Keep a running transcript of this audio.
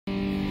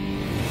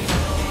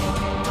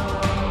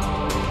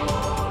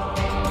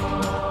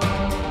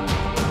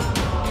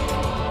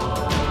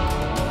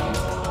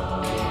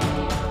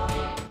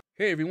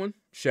Hey everyone,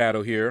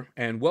 Shadow here,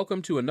 and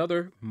welcome to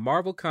another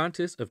Marvel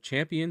Contest of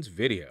Champions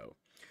video.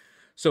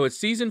 So it's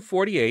season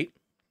 48,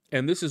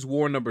 and this is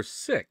war number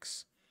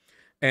 6,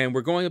 and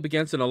we're going up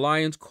against an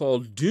alliance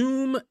called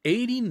Doom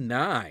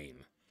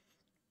 89.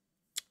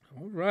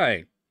 All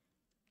right,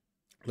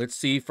 let's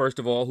see first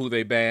of all who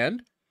they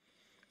banned.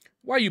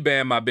 Why you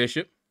banned my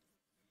bishop?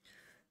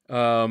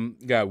 Got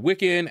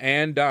Wiccan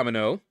and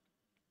Domino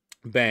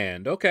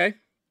banned. Okay.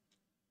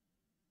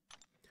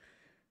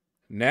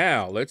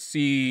 Now, let's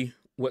see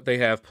what they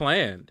have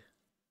planned.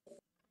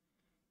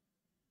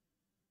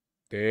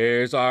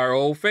 There's our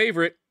old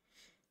favorite,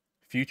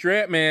 future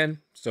Ant-Man.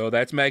 So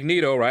that's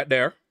Magneto right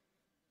there.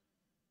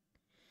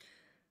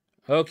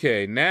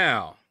 Okay,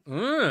 now,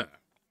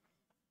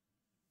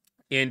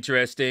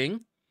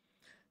 interesting.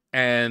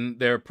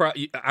 And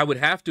I would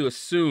have to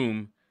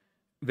assume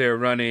they're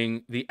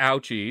running the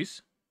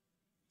ouchies.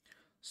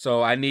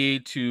 So I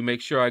need to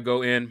make sure I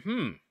go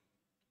in,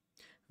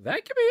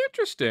 that could be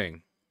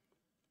interesting.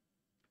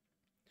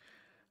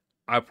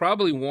 I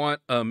probably want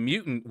a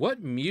mutant.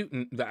 What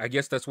mutant? I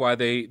guess that's why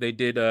they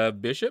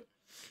did Bishop.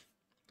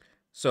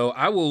 So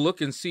I will look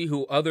and see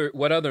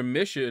what other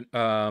mission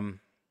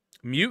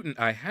mutant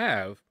I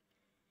have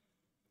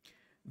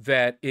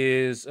that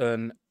is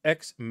an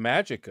Ex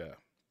Magica.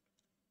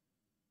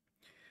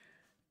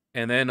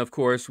 And then of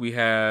course we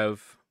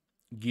have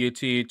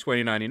Guillotine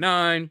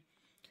 2099.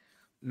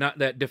 Not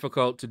that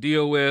difficult to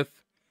deal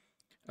with.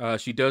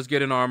 She does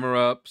get an armor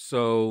up,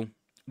 so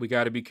we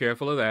got to be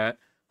careful of that.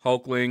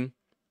 Hulkling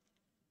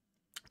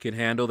can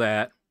handle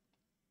that.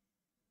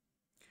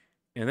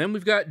 And then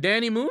we've got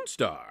Danny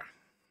Moonstar.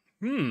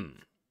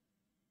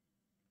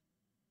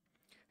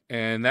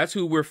 And that's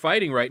who we're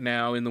fighting right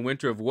now in the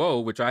Winter of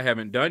Woe, which I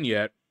haven't done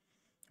yet.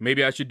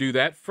 Maybe I should do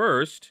that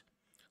first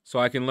so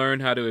I can learn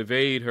how to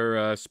evade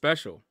her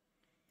special.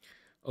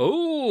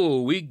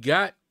 Oh, we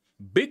got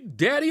Big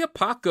Daddy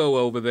Apaco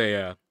over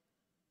there.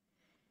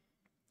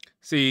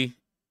 See,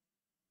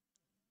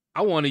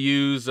 I want to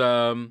use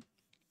my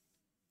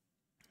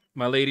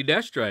Lady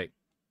Deathstrike.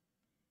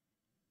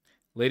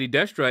 Lady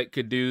Deathstrike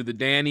could do the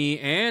Danny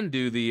and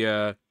do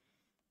the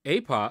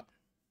APOC.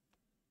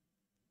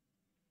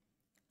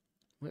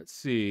 Let's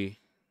see.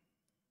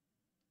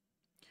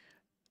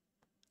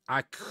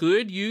 I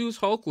could use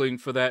Hulkling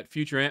for that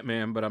future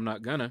Ant-Man, but I'm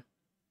not gonna.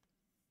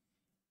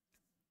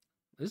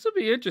 This will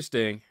be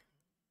interesting.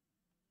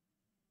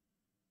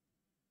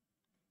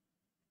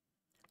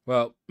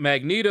 Well,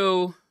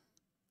 Magneto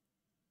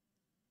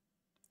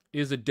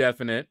is a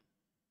definite.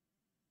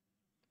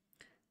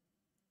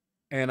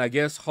 And I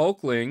guess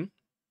Hulkling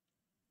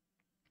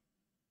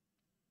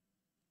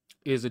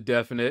is a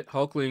definite.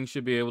 Hulkling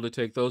should be able to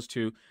take those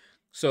two.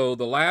 So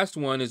the last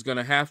one is going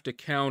to have to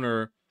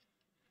counter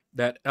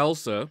that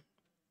Elsa.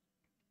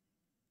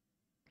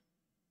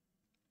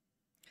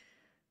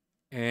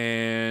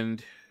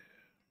 And,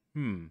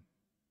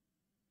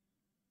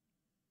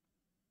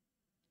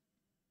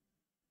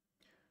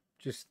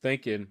 just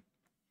thinking,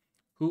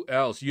 who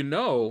else? You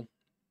know,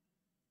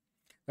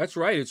 that's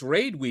right. It's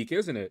raid week,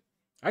 isn't it?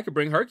 I could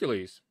bring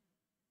Hercules.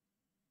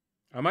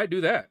 I might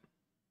do that.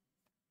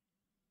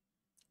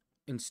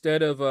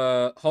 Instead of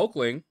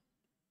Hulkling.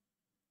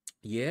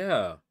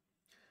 Yeah.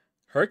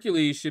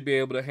 Hercules should be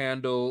able to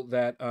handle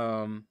that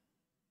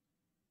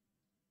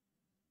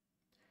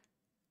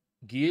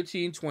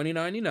Guillotine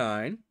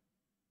 2099.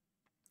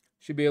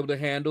 Should be able to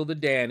handle the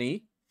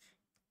Danny.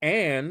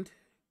 And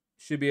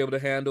should be able to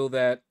handle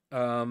that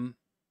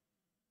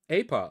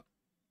APOC.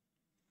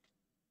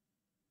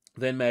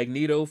 Then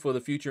Magneto for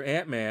the future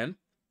Ant-Man.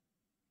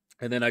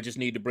 And then I just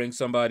need to bring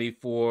somebody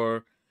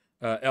for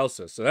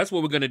Elsa. So that's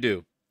what we're going to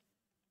do.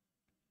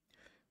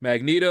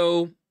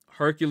 Magneto,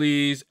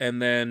 Hercules,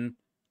 and then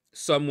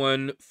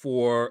someone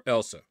for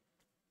Elsa.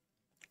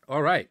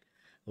 All right.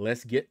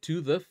 Let's get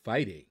to the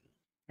fighting.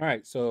 All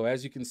right. So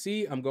as you can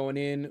see, I'm going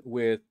in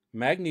with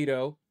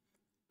Magneto,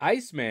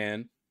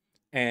 Iceman,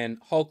 and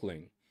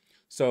Hulkling.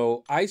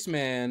 So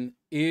Iceman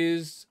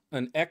is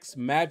an Ex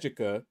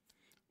Magica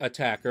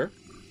attacker.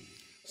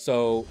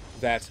 So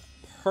that's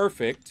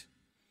perfect.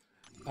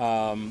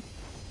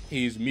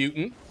 He's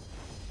mutant,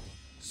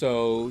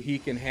 so he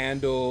can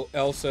handle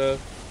Elsa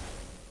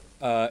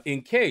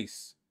in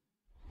case.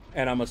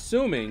 And I'm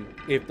assuming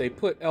if they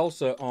put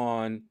Elsa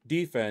on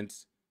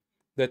defense,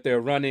 that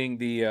they're running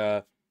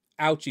the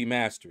ouchie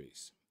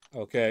masteries.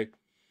 Okay,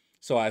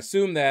 so I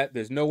assume that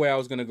there's no way I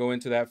was going to go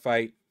into that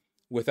fight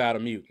without a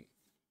mutant.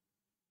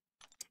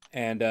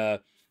 And I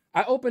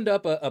opened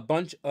up a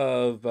bunch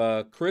of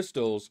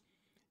crystals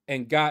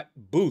and got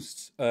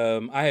boosts.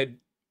 I had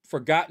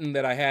forgotten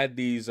that I had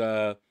these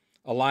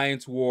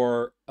Alliance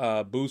War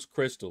boost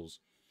crystals.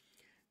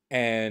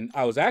 And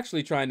I was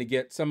actually trying to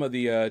get some of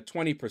the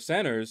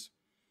 20%ers,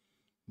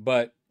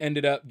 but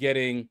ended up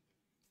getting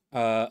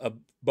a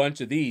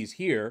bunch of these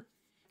here,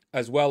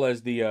 as well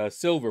as the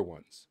silver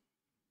ones.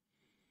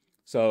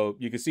 So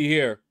you can see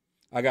here,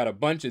 I got a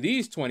bunch of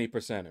these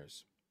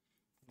 20%ers.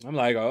 I'm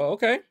like, oh,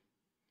 okay,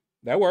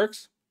 that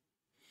works.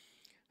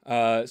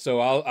 So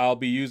I'll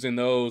be using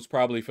those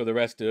probably for the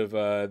rest of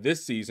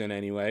this season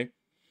anyway.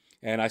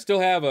 And I still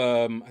have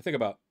I think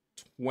about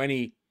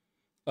 20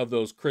 of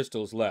those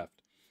crystals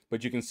left.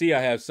 But you can see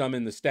I have some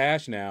in the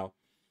stash now,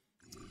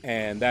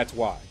 and that's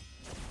why.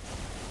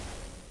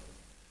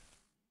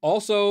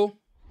 Also,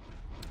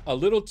 a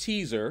little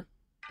teaser.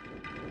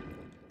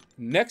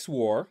 Next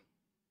war,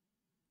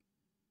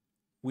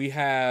 we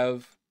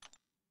have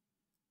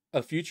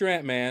a future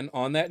Ant-Man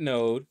on that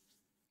node,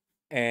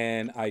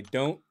 and I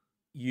don't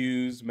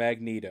use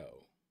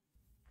Magneto.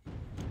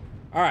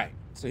 All right,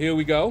 so here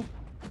we go.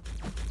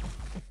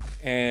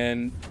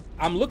 And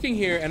I'm looking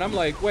here, and I'm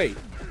like, wait,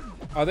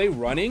 are they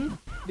running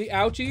the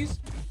ouchies?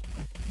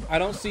 I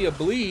don't see a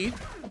bleed,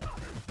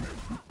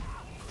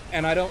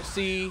 and I don't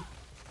see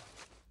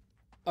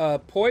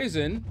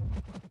poison,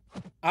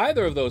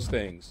 either of those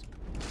things.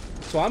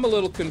 So I'm a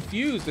little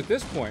confused at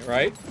this point,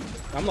 right?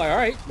 I'm like, all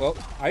right, well,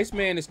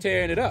 Iceman is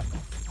tearing it up.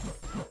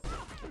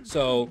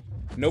 So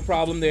no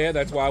problem there.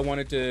 That's why I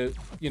wanted to,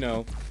 you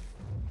know,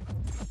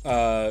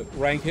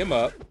 rank him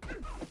up.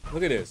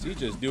 Look at this. He's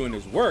just doing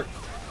his work.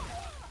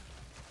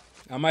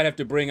 I might have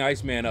to bring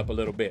Iceman up a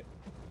little bit.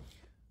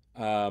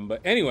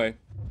 But anyway,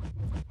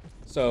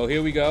 so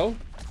here we go.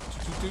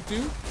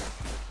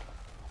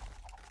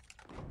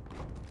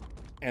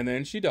 And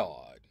then she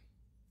died.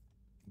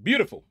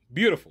 Beautiful,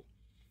 beautiful.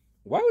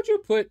 Why would you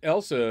put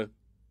Elsa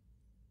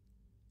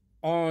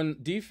on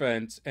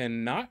defense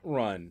and not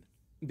run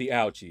the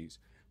ouchies?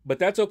 But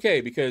that's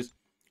okay, because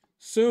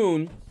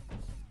soon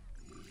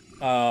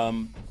we're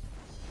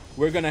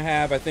going to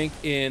have, I think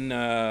in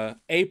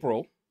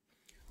April,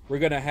 we're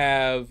going to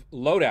have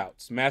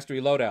loadouts,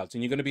 mastery loadouts,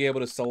 and you're going to be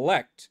able to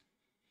select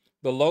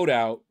the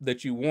loadout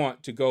that you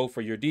want to go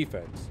for your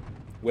defense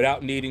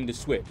without needing to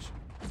switch.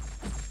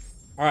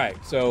 All right,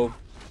 so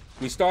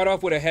we start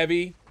off with a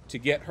heavy to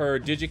get her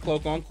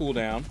Digicloak on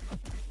cooldown,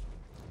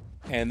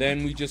 and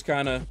then we just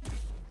kind of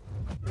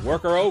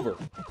work her over.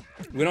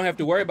 We don't have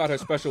to worry about her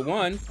special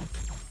 1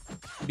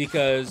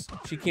 because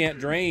she can't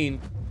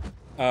drain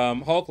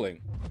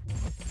Hulkling,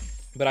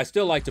 but I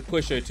still like to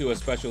push her to a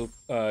special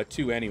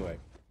 2 anyway.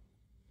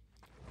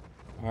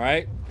 All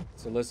right,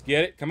 so let's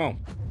get it. Come on.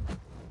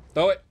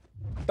 Throw it.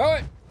 Throw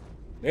it.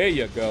 There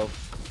you go.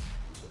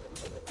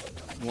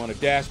 You want to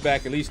dash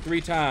back at least 3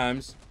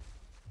 times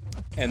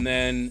and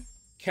then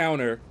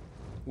counter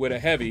with a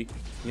heavy.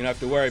 You don't have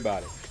to worry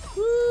about it.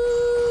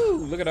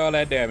 Woo! Look at all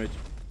that damage.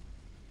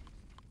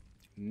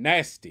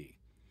 Nasty.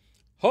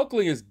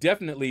 Hulkling is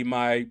definitely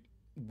my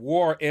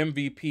war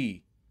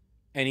MVP,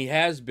 and he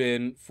has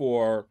been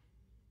for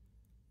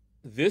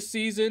this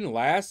season,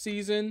 last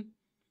season,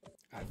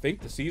 I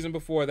think the season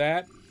before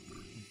that.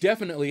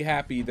 Definitely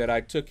happy that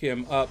I took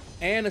him up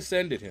and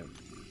ascended him.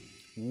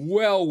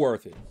 Well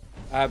worth it.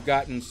 I've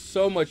gotten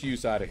so much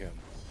use out of him.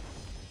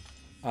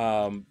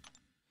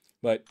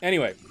 But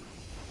anyway,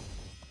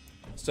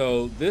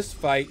 so this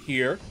fight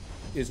here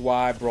is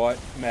why I brought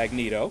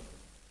Magneto.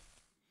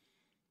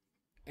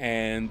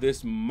 And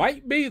this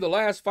might be the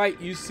last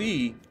fight you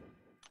see,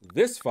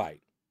 this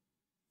fight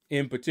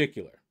in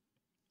particular.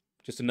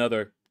 Just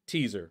another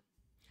teaser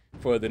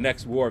for the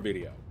next war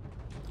video.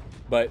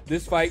 But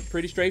this fight,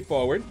 pretty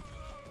straightforward.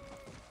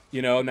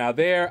 You know, now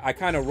there, I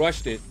kind of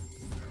rushed it.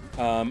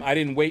 I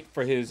didn't wait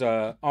for his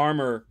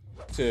armor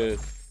to,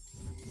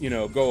 you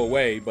know, go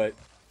away, but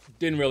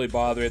didn't really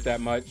bother it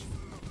that much.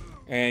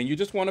 And you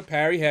just want to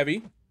parry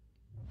heavy.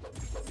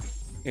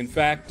 In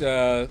fact,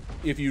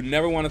 if you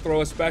never want to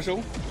throw a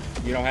special,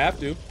 you don't have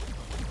to.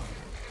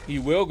 He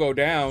will go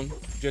down,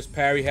 just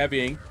parry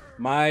heavying.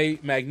 My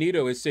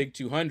Magneto is Sig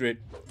 200,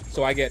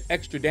 so I get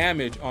extra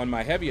damage on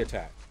my heavy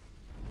attack.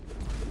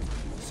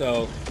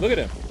 So, look at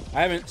him.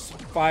 I haven't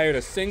fired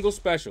a single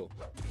special,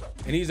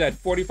 and he's at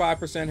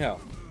 45%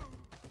 health.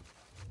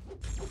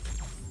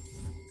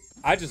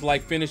 I just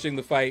like finishing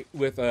the fight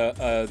with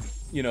a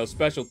you know,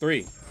 special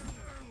 3.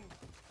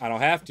 I don't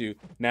have to.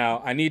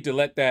 Now, I need to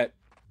let that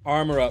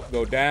armor up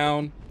go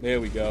down.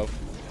 There we go.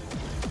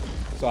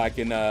 So I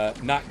can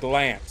not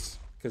glance,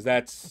 because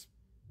that's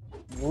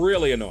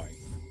really annoying.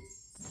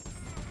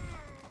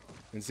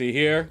 And see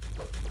here,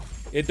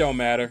 it don't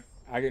matter.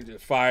 I can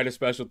just fire the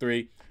special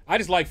 3. I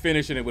just like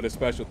finishing it with a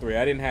special 3.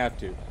 I didn't have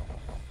to.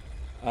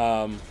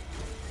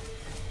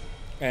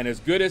 And as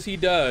good as he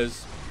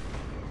does,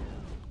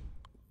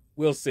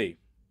 we'll see.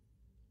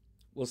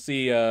 We'll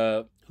see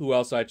who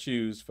else I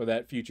choose for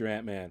that future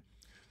Ant-Man.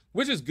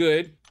 Which is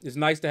good. It's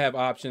nice to have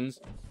options.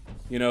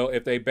 You know,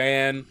 if they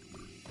ban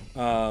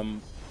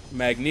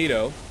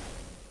Magneto,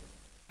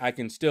 I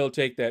can still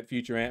take that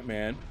future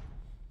Ant-Man.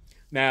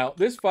 Now,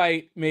 this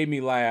fight made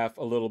me laugh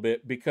a little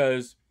bit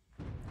because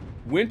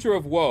Winter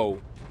of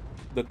Woe,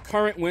 the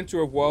current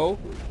Winter of Woe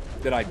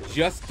that I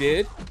just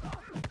did,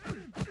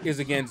 is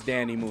against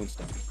Danny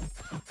Moonstone.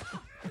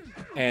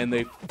 And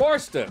they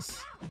forced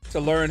us to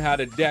learn how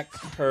to dex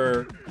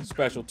her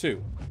special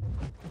 2.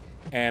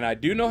 And I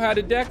do know how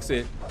to dex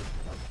it,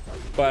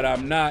 but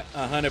I'm not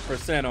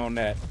 100% on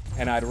that,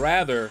 and I'd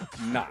rather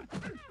not.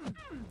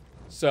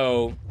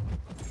 So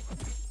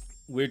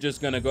we're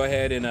just gonna go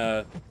ahead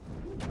and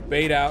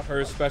bait out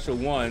her special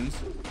ones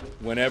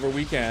whenever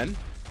we can.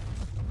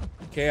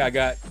 Okay, I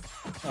got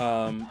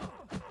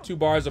 2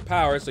 bars of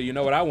power, so you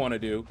know what I want to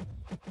do.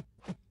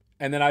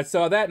 And then I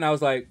saw that and I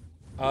was like,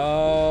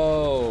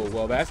 oh,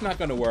 well, that's not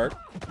going to work.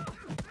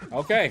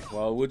 Okay,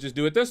 well, we'll just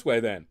do it this way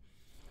then.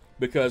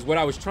 Because what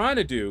I was trying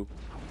to do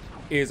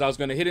is I was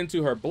going to hit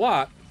into her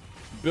block,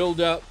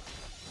 build up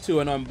to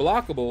an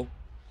unblockable,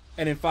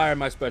 and then fire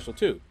my special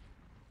 2.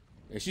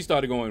 And she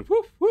started going,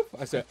 whoop, whoop.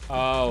 I said,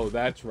 oh,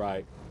 that's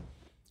right.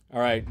 All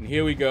right, and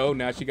here we go.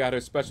 Now she got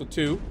her special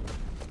 2.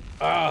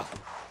 Ah.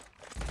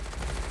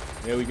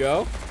 There we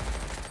go.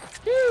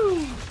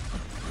 Whew.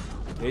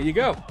 There you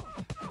go.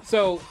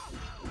 So,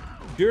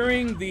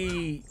 during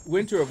the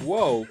Winter of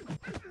Woe,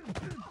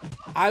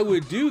 I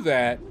would do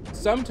that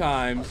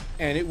sometimes,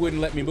 and it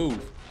wouldn't let me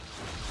move.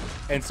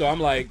 And so I'm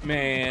like,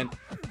 man,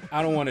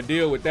 I don't want to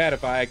deal with that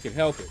if I can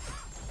help it.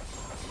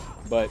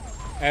 But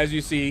as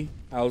you see,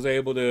 I was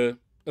able to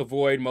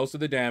avoid most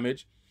of the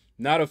damage.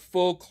 Not a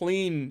full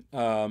clean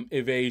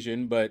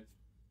evasion, but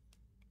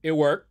it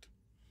worked.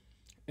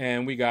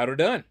 And we got her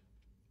done.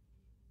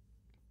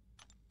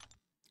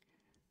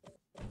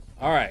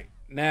 All right.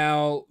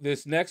 Now,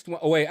 this next one.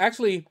 Oh, wait.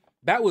 Actually,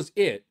 that was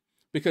it.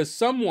 Because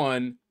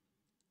someone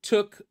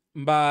took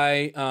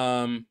my...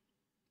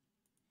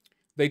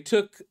 they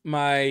took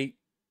my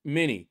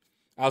mini.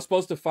 I was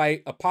supposed to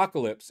fight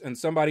Apocalypse, and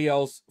somebody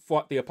else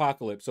fought the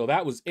Apocalypse. So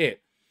that was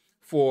it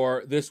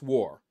for this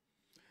war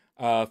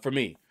for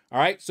me. All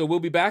right, so we'll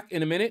be back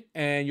in a minute,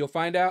 and you'll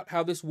find out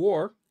how this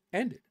war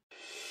ended.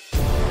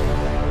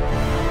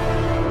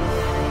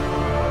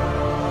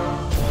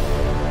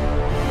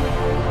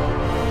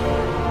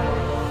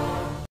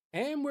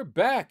 And we're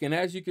back, and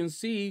as you can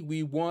see,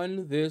 we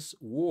won this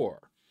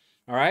war.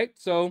 All right,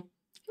 so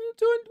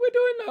we're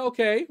doing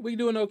okay. We're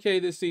doing okay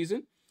this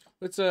season.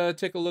 Let's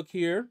take a look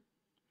here.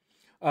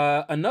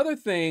 Another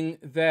thing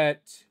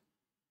that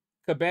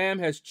Kabam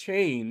has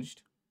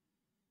changed,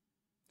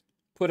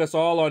 put us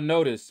all on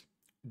notice.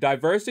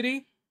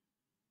 Diversity,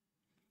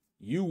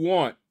 you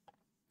want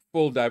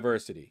full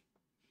diversity.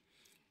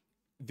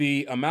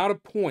 The amount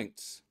of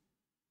points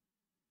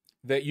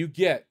that you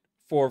get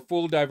for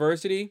full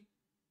diversity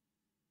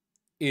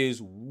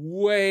is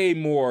way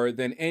more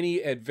than any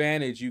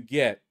advantage you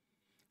get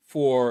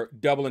for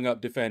doubling up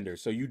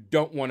defenders. So you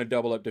don't want to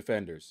double up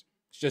defenders.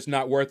 It's just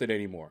not worth it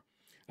anymore.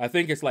 I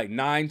think it's like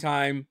 9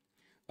 times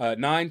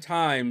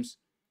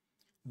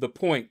the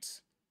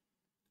points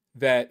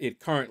that it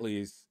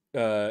currently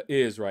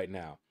is right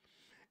now.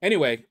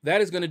 Anyway, that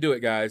is going to do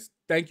it, guys.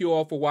 Thank you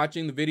all for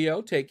watching the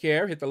video. Take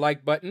care. Hit the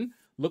like button.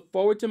 Look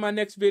forward to my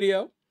next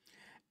video.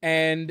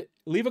 And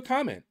leave a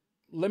comment.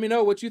 Let me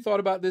know what you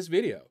thought about this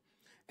video.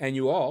 And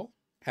you all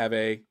have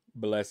a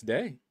blessed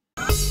day.